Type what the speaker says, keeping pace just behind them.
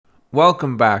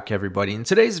Welcome back, everybody. In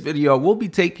today's video, we'll be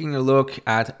taking a look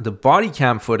at the body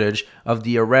cam footage of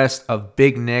the arrest of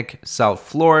Big Nick, South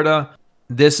Florida.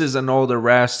 This is an old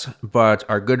arrest, but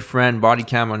our good friend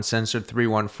Bodycam Uncensored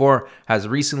 314 has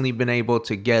recently been able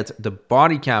to get the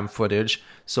body cam footage.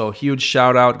 So huge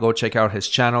shout out, go check out his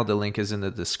channel. The link is in the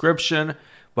description.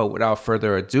 But without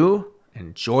further ado,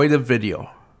 enjoy the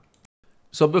video.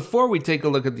 So before we take a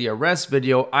look at the arrest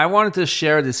video, I wanted to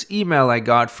share this email I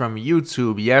got from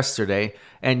YouTube yesterday.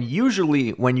 And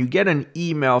usually when you get an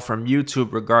email from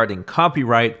YouTube regarding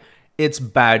copyright, it's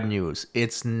bad news.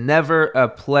 It's never a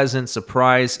pleasant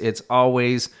surprise. It's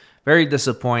always very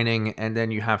disappointing, and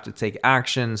then you have to take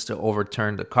actions to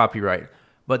overturn the copyright.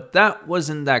 But that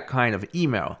wasn't that kind of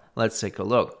email. Let's take a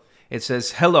look. It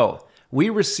says, "Hello, we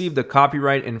received a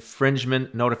copyright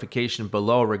infringement notification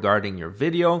below regarding your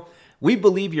video. We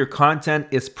believe your content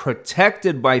is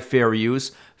protected by fair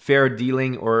use, fair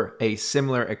dealing, or a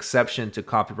similar exception to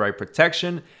copyright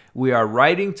protection. We are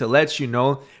writing to let you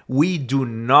know we do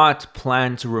not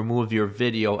plan to remove your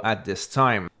video at this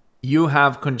time. You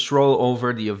have control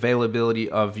over the availability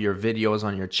of your videos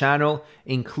on your channel,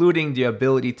 including the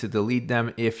ability to delete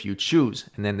them if you choose."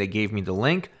 And then they gave me the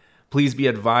link. "Please be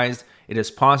advised, it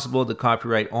is possible the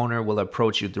copyright owner will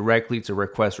approach you directly to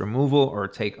request removal or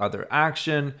take other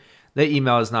action. The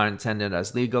email is not intended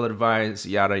as legal advice,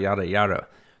 yada, yada, yada."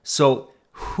 So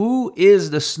who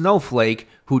is the snowflake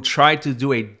who tried to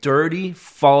do a dirty,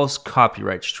 false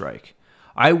copyright strike?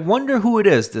 I wonder who it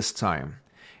is this time.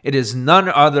 It is none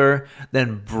other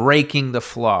than Breaking the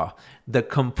Flaw, the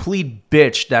complete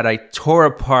bitch that I tore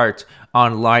apart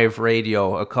on live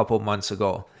radio a couple months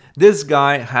ago. This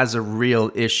guy has a real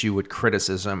issue with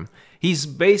criticism. He's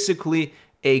basically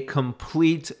a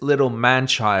complete little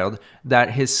man-child that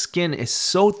his skin is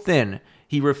so thin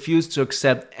he refused to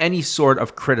accept any sort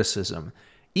of criticism,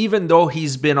 even though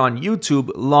he's been on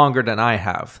YouTube longer than I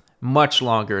have. Much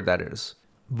longer, that is.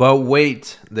 But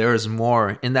wait, there's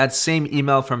more. In that same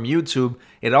email from YouTube,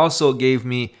 it also gave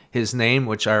me his name,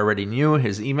 which I already knew,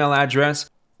 his email address,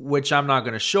 which I'm not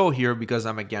going to show here because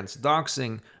I'm against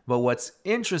doxing. But what's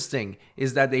interesting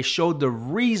is that they showed the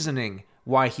reasoning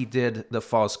why he did the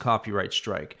false copyright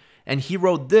strike. And he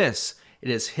wrote this: "It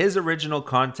is his original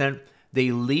content. They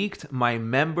leaked my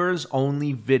members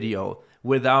only video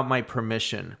without my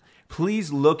permission.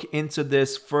 Please look into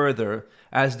this further,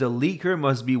 as the leaker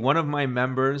must be one of my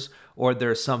members or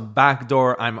there's some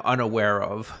backdoor I'm unaware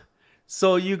of."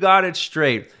 So you got it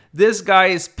straight. This guy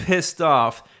is pissed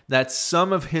off that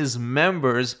some of his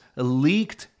members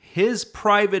leaked his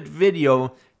private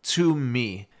video to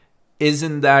me.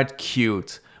 Isn't that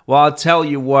cute? Well, I'll tell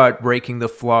you what, Breaking the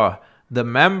Flaw. The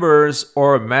members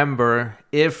or member,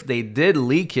 if they did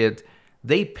leak it,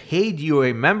 they paid you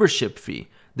a membership fee.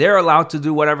 They're allowed to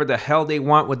do whatever the hell they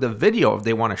want with the video if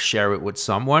they want to share it with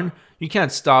someone. You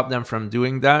can't stop them from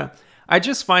doing that. I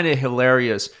just find it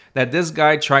hilarious that this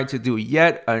guy tried to do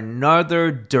yet another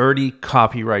dirty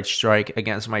copyright strike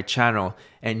against my channel,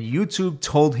 and YouTube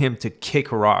told him to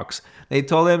kick rocks. They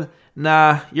told him,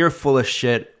 "Nah, you're full of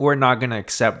shit. We're not going to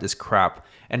accept this crap."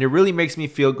 And it really makes me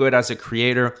feel good as a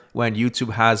creator when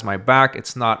YouTube has my back.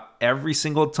 It's not every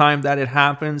single time that it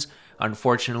happens.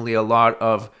 Unfortunately, a lot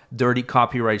of dirty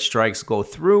copyright strikes go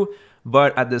through,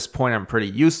 but at this point, I'm pretty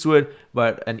used to it.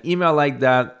 But an email like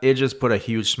that, it just put a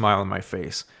huge smile on my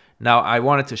face. Now, I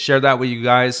wanted to share that with you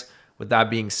guys. With that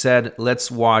being said, let's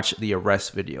watch the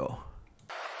arrest video.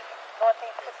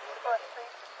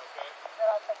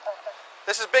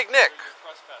 This is Big Nick.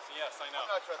 Trespassing, yes, I know.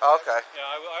 Oh, okay. Yeah,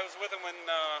 I was with him when.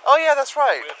 Oh yeah, that's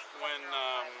right. When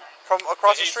From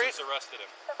across the street. arrested him.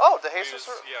 Oh, He DeJesus.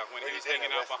 was, yeah, when he was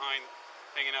hanging out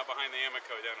behind the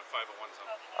Amoco down in 501 zone.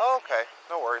 Oh, okay.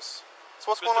 No worries.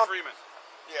 So what's going Mr. on? Freeman.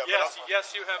 Yeah,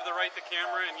 Yes, you have the right to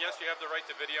camera, and yes, you have the right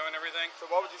to video and everything. So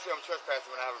why would you say I'm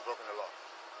trespassing when I haven't broken the law?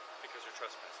 Because you're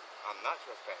trespassing. I'm not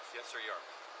trespassing. Yes, sir, you are.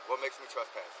 What makes me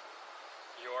trespass?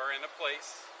 You are in a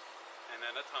place and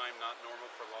at a time not normal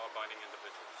for law-abiding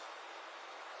individuals.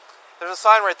 There's a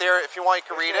sign right there. If you want, you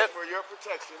can read it. For your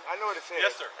protection. I know what it says.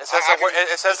 Yes, sir. It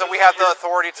says that we have the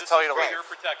authority to tell you to This is leave. for your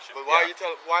protection. But why Yeah. you tell?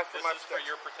 Why for This my is for protection?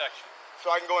 your protection. So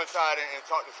I can go inside and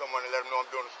talk to someone and let them know I'm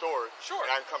doing a story. Sure.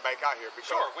 And I can come back out here because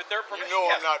Sure, with their permission. You know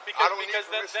yes, I'm not. Because, I don't need because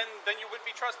permission. then you would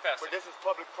be trespassing. But this is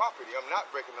public property. I'm not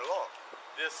breaking the law.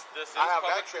 This is I have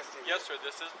public, access to it. Yes, sir.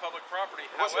 This is public property.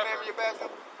 What's the However, name of your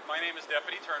bathroom? my name is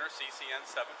Deputy Turner, CCN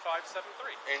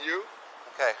 7573. And you?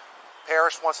 Okay.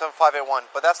 Parish 17581.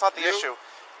 But that's not the You? issue.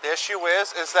 The issue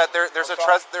is that there's a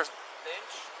sorry?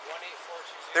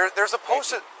 there's a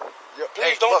posted Please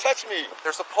Hey, don't look, touch me.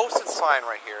 There's a posted sign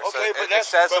right here. Okay, but it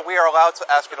says that we are allowed to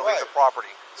ask you to leave Right. the property.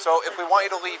 So if we want you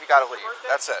to leave, you got to leave.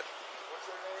 That's it. What's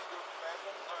your name?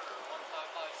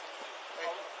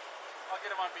 I'll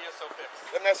get him on BSO pics.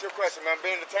 Let me ask you a question. Am I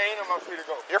being detained or am I free to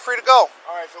go? You're free to go.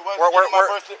 All right, so what's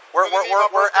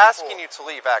We're asking you to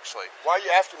leave, actually, Why are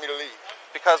you asking me to leave?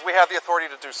 because we have the authority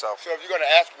to do so. So if you're going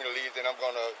to ask me to leave, then I'm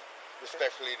going to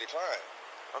respectfully decline.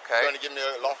 Okay. You're going to give me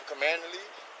a lawful command to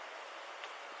leave?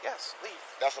 Yes, leave.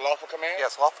 That's a lawful command?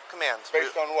 Yes, lawful commands.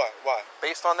 Based on what? Why?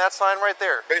 Based on that sign right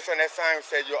there. Based on that sign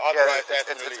said you're Yeah, authorized to ask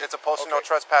me to leave. it's a posted no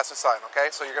trespassing sign, okay?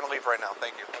 So you're going to leave right now.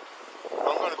 Thank you.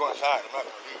 I'm going to go inside. I'm not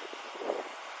going to leave.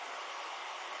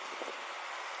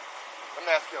 Let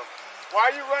me ask him. Why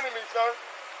are you running me, sir?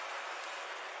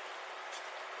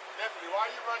 Deputy, why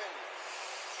are you running me?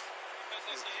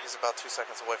 He's about 2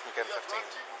 seconds away from getting 15. Yes,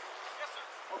 sir.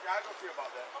 Okay, I'll go see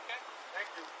about that. Okay. Thank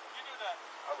you. You do that.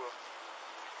 I will.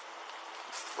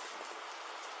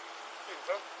 Excuse me,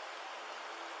 sir.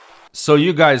 So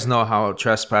you guys know how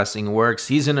trespassing works.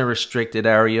 He's in a restricted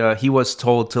area. He was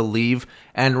told to leave.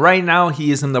 And right now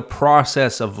he is in the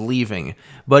process of leaving.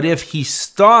 But if he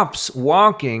stops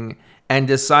walking and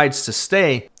decides to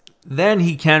stay, then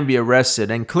he can be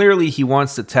arrested. And clearly he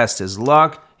wants to test his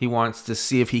luck. He wants to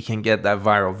see if he can get that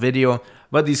viral video.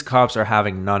 But these cops are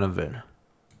having none of it. Let's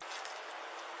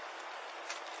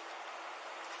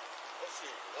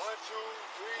see. 1, 2,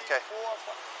 3, Okay. 4,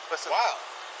 5. Listen. Wow.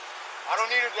 I don't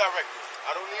need a director.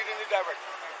 I don't need any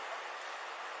director.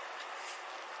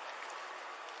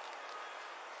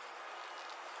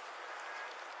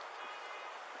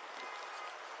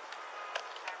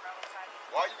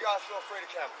 Why are you guys so afraid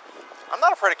of cameras? I'm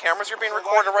not afraid of cameras. You're being So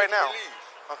why recorded you right making now. me leave?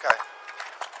 Okay.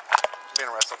 You're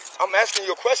being arrested. I'm asking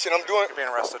you a question. I'm doing. You're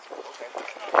being arrested. Okay.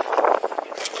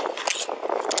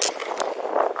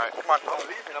 All right, come on. I'm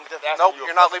leaving. I'm just asking Nope, you.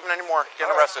 you're not leaving anymore. You're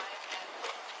getting All right. arrested.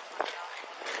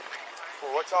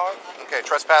 For what charge? Okay,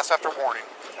 trespass after warning.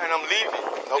 And I'm leaving.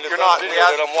 Nope, And it's you're on not. video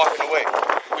that I'm walking away.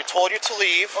 We told you to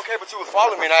leave. Okay, but you was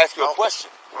following me and I asked you a Nope.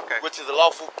 question. Okay. Which is a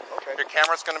lawful. Okay. Your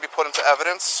camera's going to be put into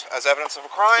evidence as evidence of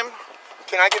a crime,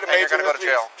 Can I get a and you're major? going to go to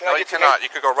here, jail. please? Can No, I you get cannot. You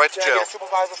could go right to Can I jail. get a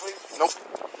supervisor, please? Nope.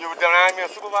 You were denying me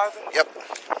a supervisor? Yep.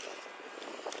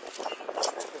 This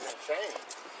is insane.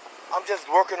 I'm just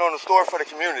working on a store for the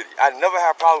community. I never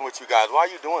had a problem with you guys. Why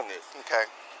are you doing this? Okay.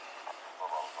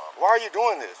 Why are you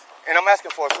doing this? And I'm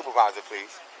asking for a supervisor,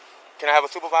 please. Can I have a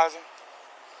supervisor?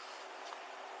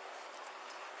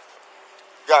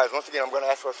 Guys, once again, I'm going to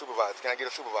ask for a supervisor. Can I get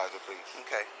a supervisor, please?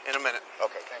 Okay. In a minute.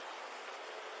 Okay, thank you.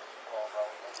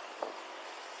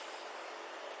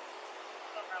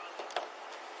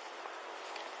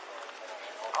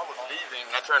 I was leaving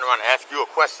and I turned around and asked you a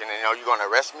question and are you going to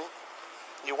arrest me?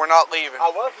 You were not leaving. I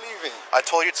was leaving. I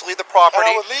told you to leave the property. And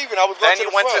I was leaving. I was going Then to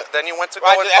you the went front. to. Then you went to go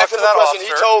Right, and just talk asked to him a that question.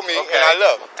 officer. He told me, Okay. and I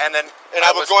left. And then And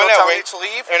I was going still that telling way. you to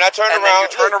leave. And I turned and around.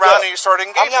 Then you turned Look, around look. and you started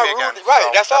I'm engaging not me rude. again. Right,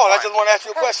 So, that's all. I fine. just want to ask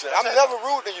you a question. I'm it. never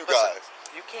rude to you Listen, guys.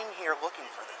 you came here looking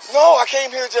for this. No, I came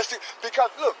here just to,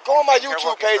 because look, go on my You're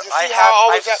YouTube looking page for- and see I how I have-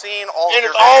 always I've seen all and of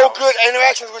it's your all videos. good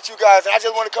interactions with you guys, and I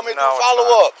just want to come in and do No, it's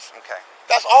follow-ups. not. Okay.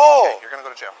 That's all. Okay, you're gonna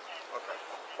go to jail. Okay.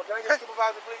 But can I get a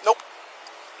supervisor, please? Nope.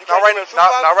 You Not can't right. give me a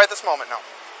supervisor? Not right this moment. No.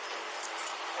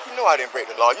 You know I didn't break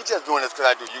the law. You just doing this because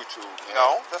I do YouTube. Man.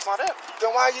 No, that's not it.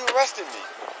 Then why are you arresting me?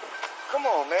 Come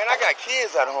on, man. I got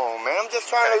kids at home, man. I'm just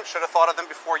trying Okay. to. Should have thought of them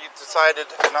before you decided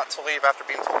not to leave after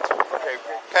being told to. Okay,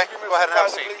 Okay. Give me Go ahead and have a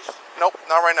supervisor, seat. please. Nope.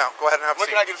 Not right now. Go ahead and have a When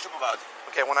seat. can I get a supervisor?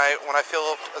 Okay. When I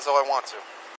feel as though I want to.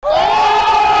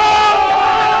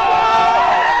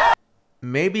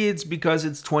 Maybe it's because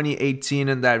it's 2018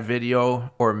 in that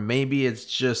video, or maybe it's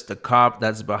just the cop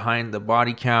that's behind the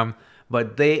body cam,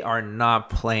 but they are not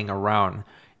playing around.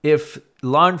 If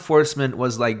law enforcement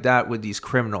was like that with these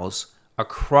criminals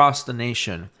across the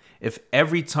nation, if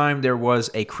every time there was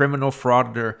a criminal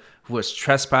frauditor who was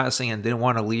trespassing and didn't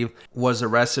want to leave was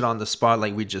arrested on the spot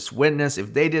like we just witnessed,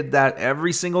 if they did that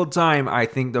every single time, I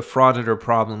think the frauditor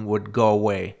problem would go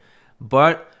away.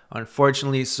 But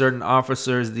unfortunately, certain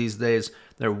officers these days,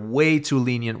 they're way too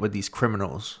lenient with these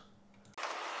criminals.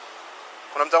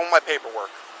 When I'm done with my paperwork.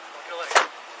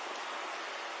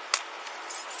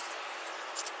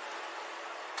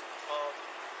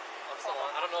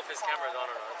 I don't know if his camera's on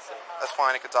or not. So. That's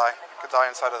fine. It could die. It could die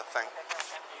inside of the thing.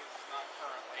 He's not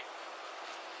currently.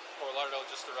 Fort Lauderdale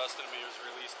just arrested him. He was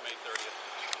released May 30th.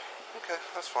 Okay,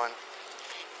 that's fine.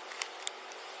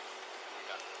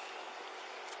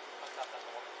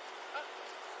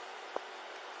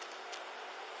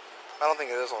 I don't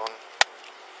think it is on.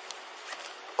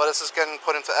 But this is getting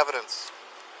put into evidence.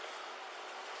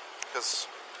 Because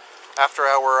After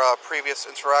our previous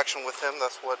interaction with him,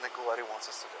 that's what Nicoletti wants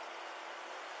us to do.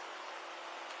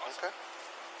 Okay.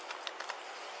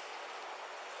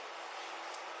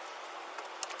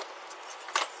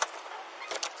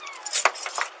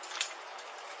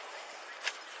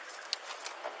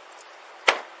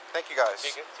 Thank you guys.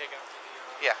 Take it to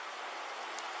the, Yeah.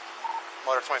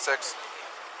 Motor 26.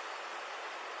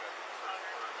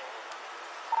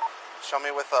 Show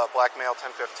me with blackmail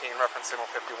 1015, reference signal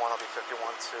 51, I'll be 51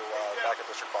 to back at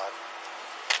District 5.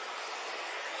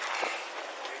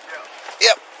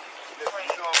 Yep. Listen,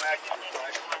 you know I'm acting,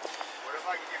 right? What if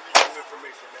I can give you some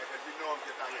information, man? Because you know I'm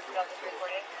just out here doing the store.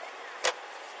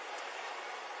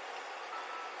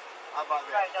 How about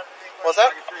that? What's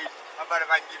that? How about if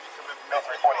I can give you some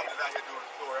information? You know I'm just out here doing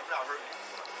the store. I'm not hurting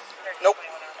you. Nope.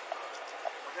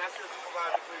 Can I see a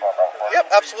supervisor, please? Yep,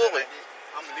 absolutely.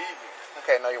 I'm leaving.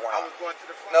 Okay, no, you I weren't. was going to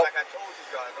the front Nope. like I told you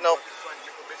guys. I'm Nope. going to the front to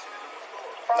get permission to do the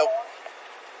store. Nope.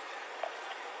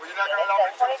 Well, you're not going to allow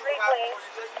me to see a supervisor before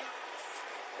you take me?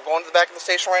 I'm going to the back of the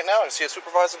station right now and see a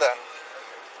supervisor then.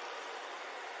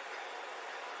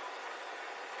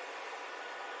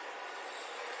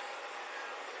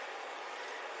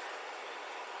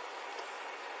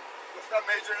 What's that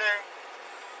major name?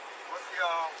 What's the,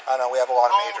 I know, we have a lot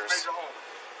of Holmes, majors. Major Holmes.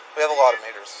 We have a lot of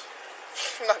majors.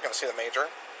 I'm not going to see the major.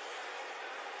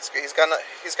 He's got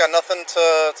nothing to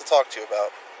talk to you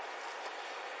about.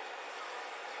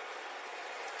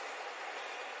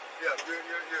 Yeah, you're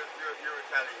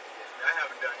retaliating against me. I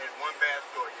haven't done in one bad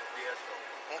store against BSO.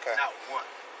 Okay. Not one.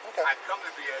 Okay. I come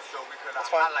to BSO because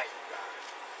That's I fine. highlight you guys.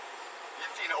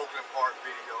 You've seen the Oakland Park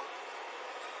video.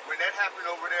 When that happened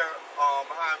over there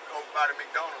over by the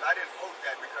McDonald's, I didn't post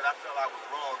that because I felt I was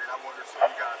wrong and I wanted to show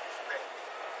you guys respect.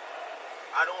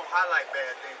 I don't highlight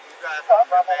bad things. You guys have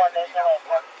been bad to me not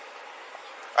once.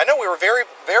 I know we were very,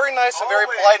 very nice and very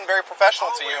polite and very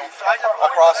professional to you So I just wanted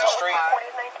across to the street.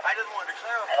 clarify- I just wanted to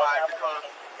clarify because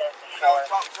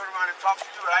turn around and talk to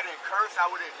you. I didn't curse. I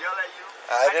wouldn't yell at you.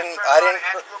 I just didn't- turned I around didn't and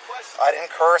cur- asked you a question. I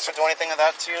didn't curse or do anything of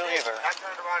that to you either. I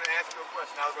turned around and asked you a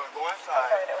question. I was going to go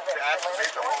inside to ask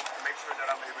Major Holmes to make sure that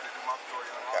I'm able to do my story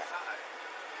on the outside.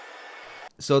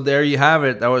 So there you have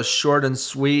it. That was short and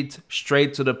sweet,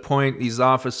 straight to the point. These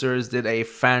officers did a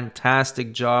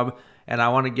fantastic job, and I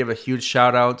want to give a huge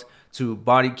shout out to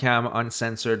Bodycam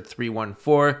Uncensored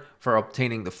 314 for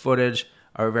obtaining the footage.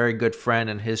 Our very good friend,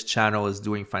 and his channel is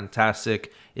doing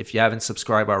fantastic. If you haven't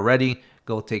subscribed already,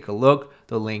 go take a look.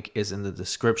 The link is in the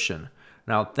description.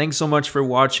 Now, thanks so much for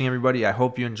watching, everybody. I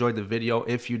hope you enjoyed the video.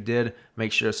 If you did,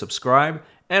 make sure to subscribe,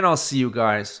 and I'll see you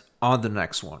guys on the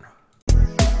next one.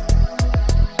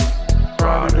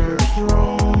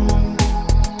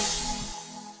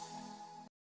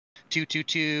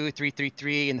 222,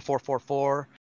 333, and the 444.